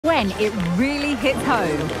When it really hits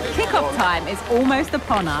home, kick-off time is almost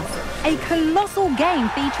upon us. A colossal game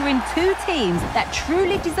featuring two teams that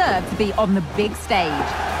truly deserve to be on the big stage.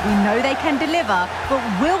 We know they can deliver, but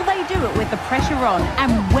will they do it with the pressure on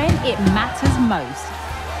and when it matters most?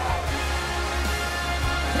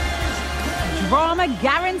 Drama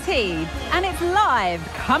guaranteed, and it's live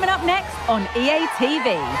coming up next on EA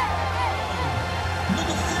TV.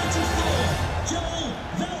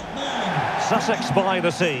 Sussex by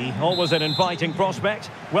the sea, always an inviting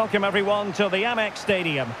prospect. Welcome everyone to the Amex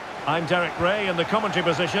Stadium. I'm Derek Ray in the commentary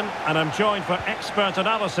position, and I'm joined for expert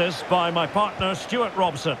analysis by my partner Stuart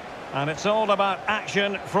Robson. And it's all about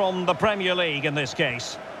action from the Premier League in this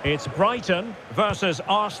case. It's Brighton versus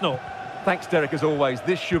Arsenal. Thanks, Derek, as always.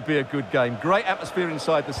 This should be a good game. Great atmosphere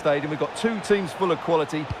inside the stadium. We've got two teams full of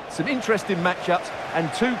quality, some interesting matchups,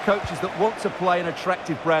 and two coaches that want to play an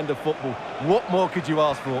attractive brand of football. What more could you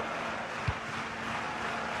ask for?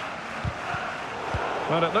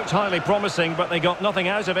 Well, it looked highly promising, but they got nothing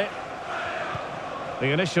out of it. The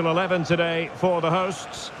initial 11 today for the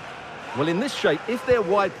hosts. Well, in this shape, if their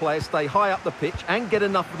wide players stay high up the pitch and get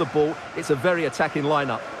enough of the ball, it's a very attacking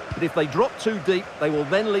lineup. But if they drop too deep, they will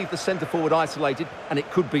then leave the centre-forward isolated, and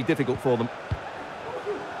it could be difficult for them.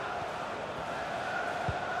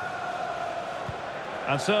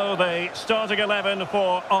 And so the starting 11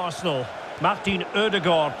 for Arsenal. Martin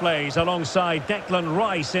Ødegaard plays alongside Declan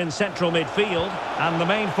Rice in central midfield. And the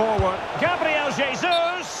main forward, Gabriel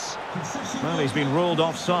Jesus. Well, he's been ruled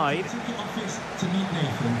offside.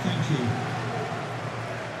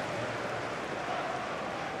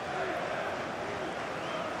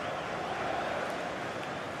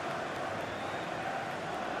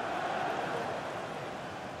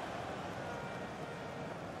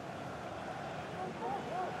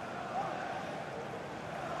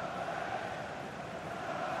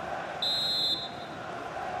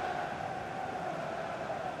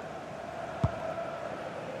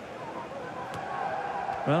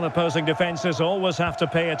 Well, opposing defences always have to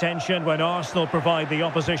pay attention when Arsenal provide the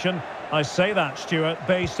opposition. I say that, Stuart,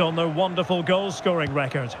 based on their wonderful goal-scoring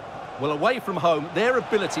record. Well, away from home, their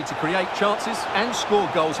ability to create chances and score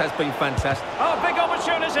goals has been fantastic. Oh, big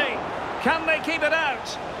opportunity! Can they keep it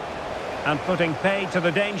out? And putting paid to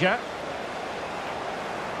the danger.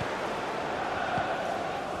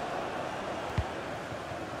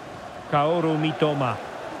 Kaoru Mitoma.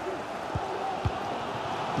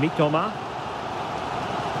 Mitoma.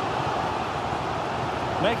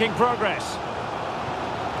 Making progress.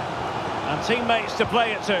 And teammates to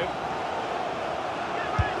play it to.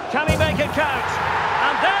 Can he make it count?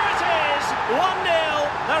 And there it is, 1-0.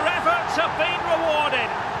 Their efforts have been rewarded.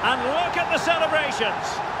 And look at the celebrations.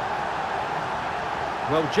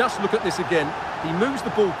 Well, just look at this again. He moves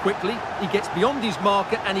the ball quickly, he gets beyond his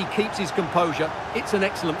marker, and he keeps his composure. It's an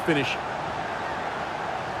excellent finish.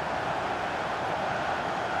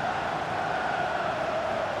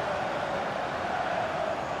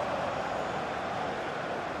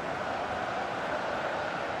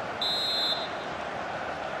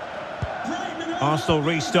 Arsenal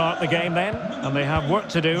restart the game then, and they have work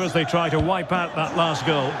to do as they try to wipe out that last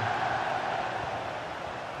goal.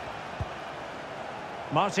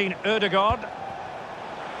 Martin Ødegaard.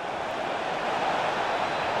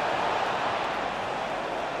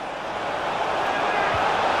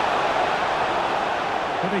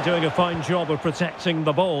 Really doing a fine job of protecting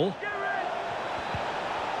the ball.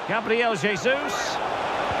 Gabriel Jesus.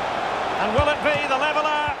 And will it be the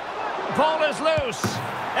leveller? Ball is loose.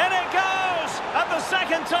 In it goes! At the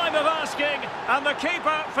second time of asking, and the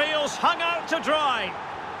keeper feels hung out to dry.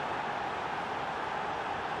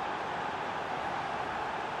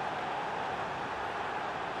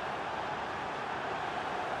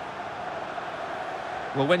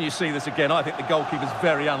 Well, when you see this again, I think the goalkeeper's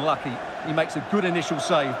very unlucky. He makes a good initial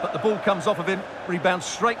save, but the ball comes off of him, rebounds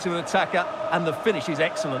straight to an attacker, and the finish is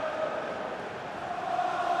excellent.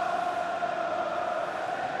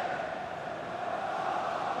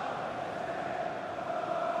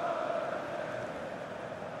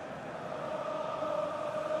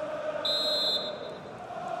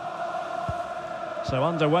 So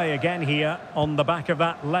underway again here on the back of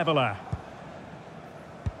that leveller.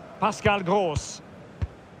 Pascal Gross.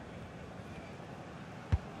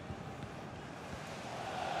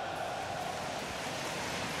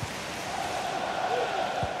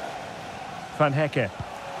 Van Hecke.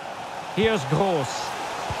 Here's Gross.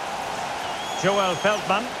 Joel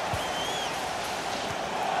Feldman.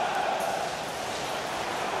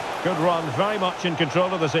 Good run, very much in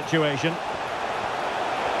control of the situation.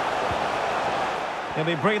 He'll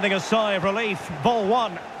be breathing a sigh of relief. Ball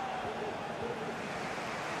one.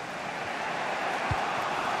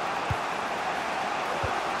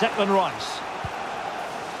 Declan Rice.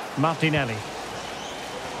 Martinelli.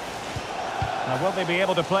 Now, will they be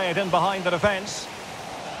able to play it in behind the defence?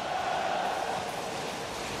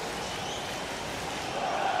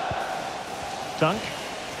 Dunk.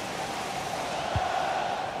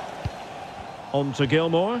 On to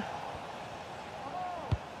Gilmour.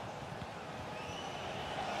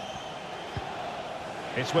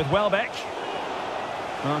 It's with Welbeck.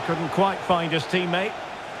 Oh, couldn't quite find his teammate.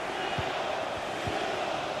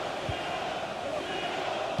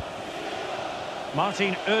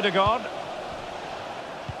 Martin Ødegaard.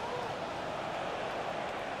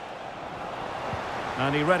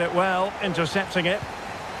 And he read it well, intercepting it.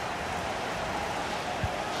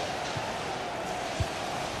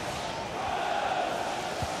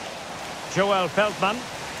 Joel Feldman.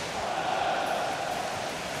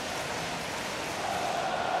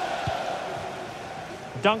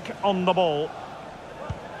 Dunk on the ball.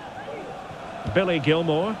 Billy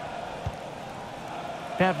Gilmour.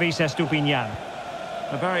 Pervis Estupiñán.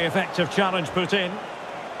 A very effective challenge put in.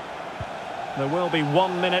 There will be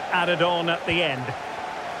 1 minute added on at the end.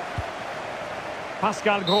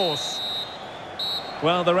 Pascal Gross.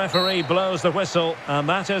 Well, the referee blows the whistle, and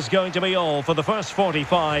that is going to be all for the first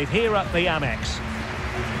 45 here at the Amex.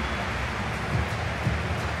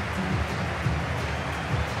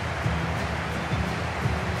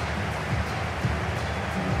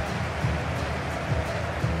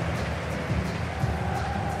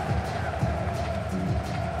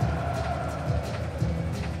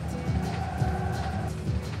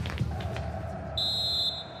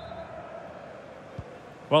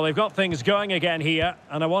 Well, they've got things going again here,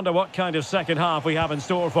 and I wonder what kind of second half we have in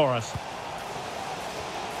store for us.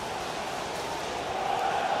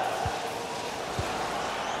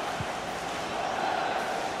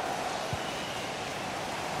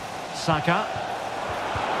 Saka.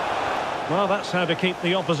 Well, that's how to keep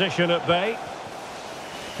the opposition at bay.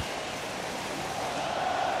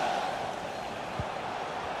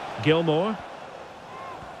 Gilmour.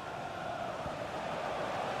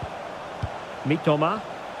 Mitoma.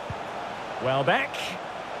 Welbeck.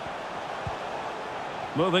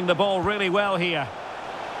 Moving the ball really well here.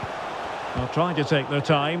 Well, trying to take their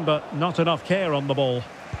time, but not enough care on the ball.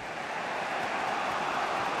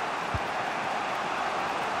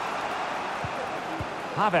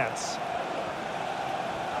 Havertz.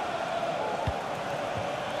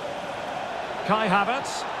 Kai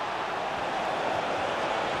Havertz.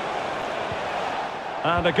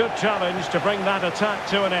 And a good challenge to bring that attack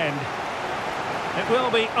to an end. It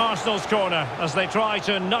will be Arsenal's corner as they try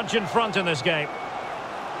to nudge in front in this game.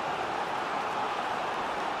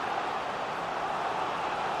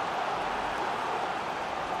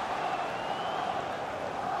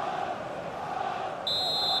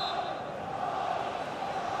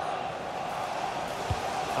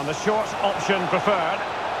 And the short option preferred.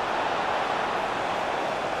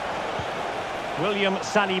 William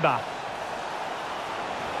Saliba.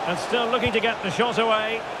 And still looking to get the shot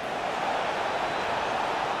away.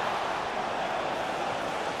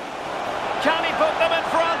 Can he put them in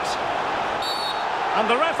front? And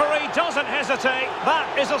the referee doesn't hesitate.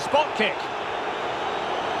 That is a spot kick.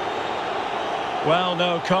 Well,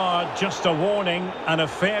 no card, just a warning and a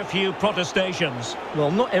fair few protestations. Well,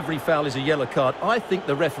 not every foul is a yellow card. I think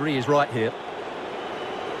the referee is right here.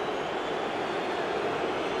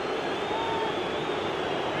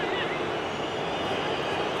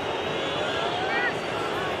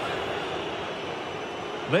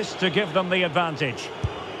 This to give them the advantage.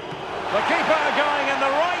 The keeper going in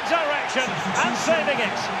the right direction and saving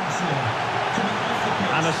it.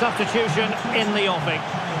 And a substitution in the offing.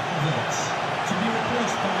 To be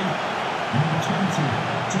replaced by number 20,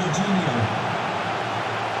 Jorginho.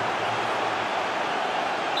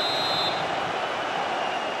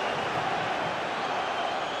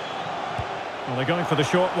 Well, they're going for the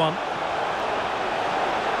short one.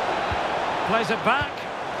 Plays it back.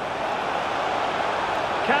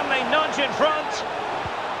 Can they nudge in front?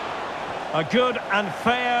 A good and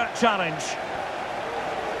fair challenge.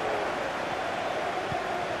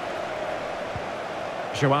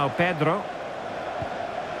 João Pedro.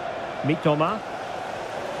 Mitoma.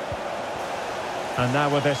 And now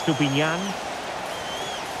with Estupiñán.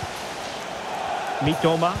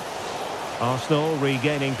 Mitoma. Arsenal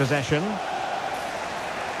regaining possession.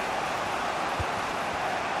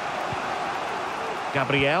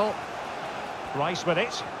 Gabriel. Rice with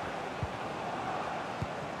it.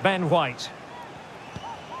 Ben White.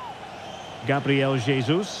 Gabriel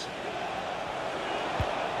Jesus.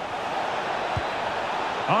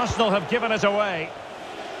 Arsenal have given it away.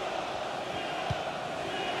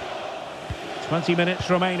 20 minutes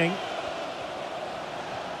remaining.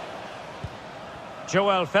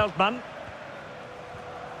 Joel Feldman.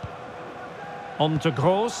 On to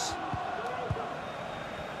Gross.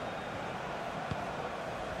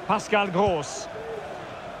 Pascal Gross.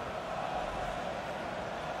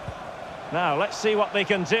 Now, let's see what they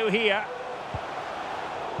can do here.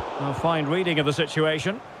 A fine reading of the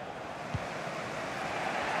situation.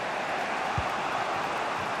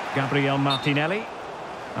 Gabriel Martinelli.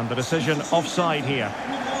 And the decision offside here.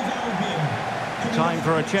 Time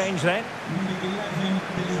for a change then. Number 11,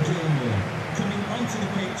 Billy Gilmore. Coming onto the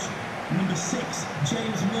pitch, number 6,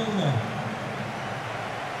 James Milner.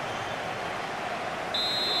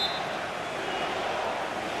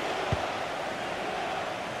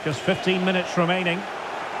 Just 15 minutes remaining.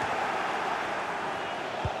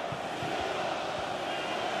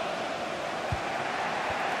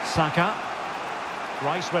 Saka.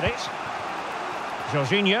 Rice with it.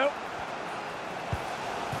 Jorginho.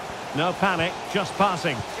 No panic, just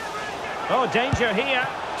passing. Oh, danger here.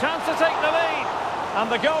 Chance to take the lead. And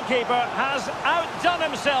the goalkeeper has outdone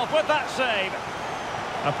himself with that save.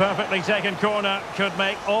 A perfectly taken corner could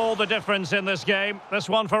make all the difference in this game. This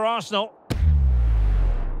one for Arsenal.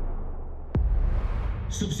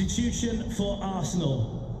 Substitution for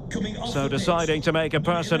Arsenal. Coming off So the deciding pitch, to make a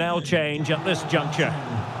personnel change at this juncture.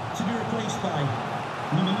 to be replaced by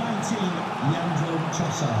number 19, Leandro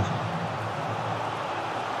Trossard.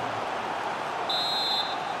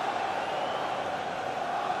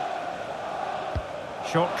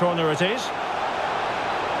 Short corner it is.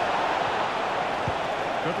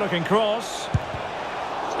 Good looking cross.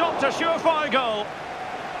 Stopped a surefire goal.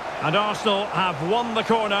 And Arsenal have won the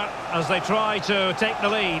corner as they try to take the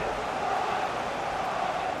lead.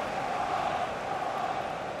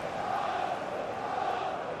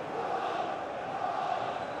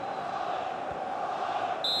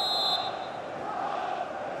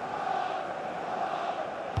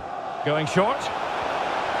 Going short.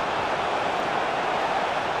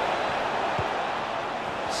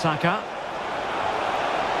 Saka.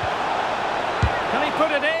 Can he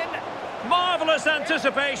put it in? Marvellous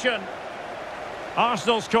anticipation.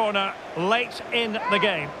 Arsenal's corner late in the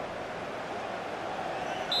game.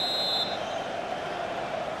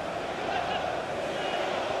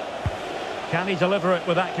 Can he deliver it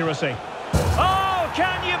with accuracy? Oh,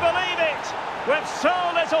 can you believe it? With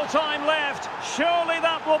so little time left, surely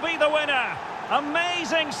that will be the winner.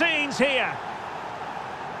 Amazing scenes here.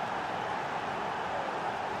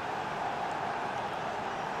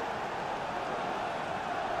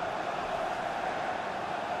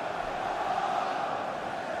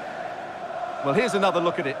 Well, here's another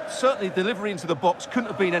look at it. Certainly delivery into the box couldn't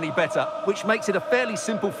have been any better, which makes it a fairly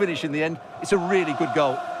simple finish in the end. It's a really good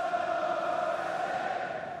goal.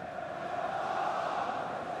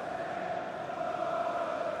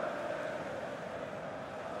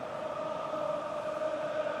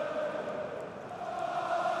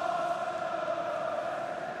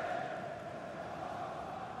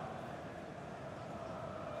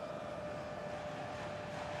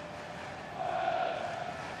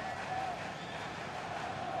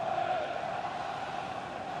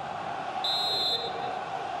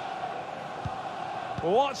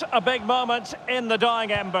 What a big moment in the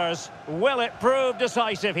dying embers. Will it prove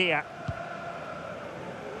decisive here?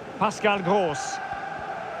 Pascal Gross.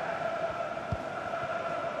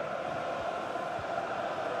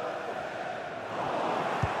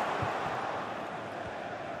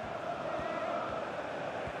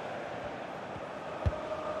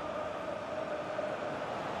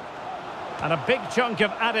 And a big chunk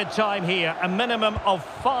of added time here, a minimum of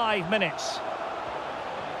 5 minutes.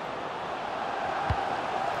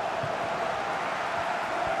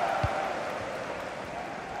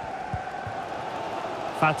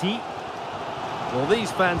 Fati. Well,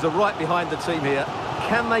 these fans are right behind the team here.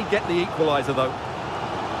 Can they get the equaliser, though?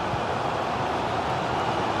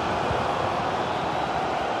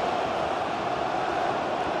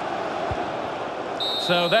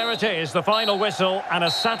 So there it is, the final whistle, and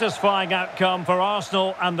a satisfying outcome for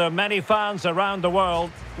Arsenal and their many fans around the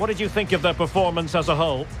world. What did you think of their performance as a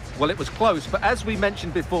whole? Well, it was close, but as we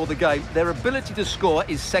mentioned before the game, their ability to score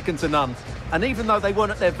is second to none. And even though they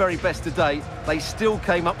weren't at their very best today, they still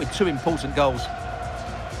came up with 2 important goals.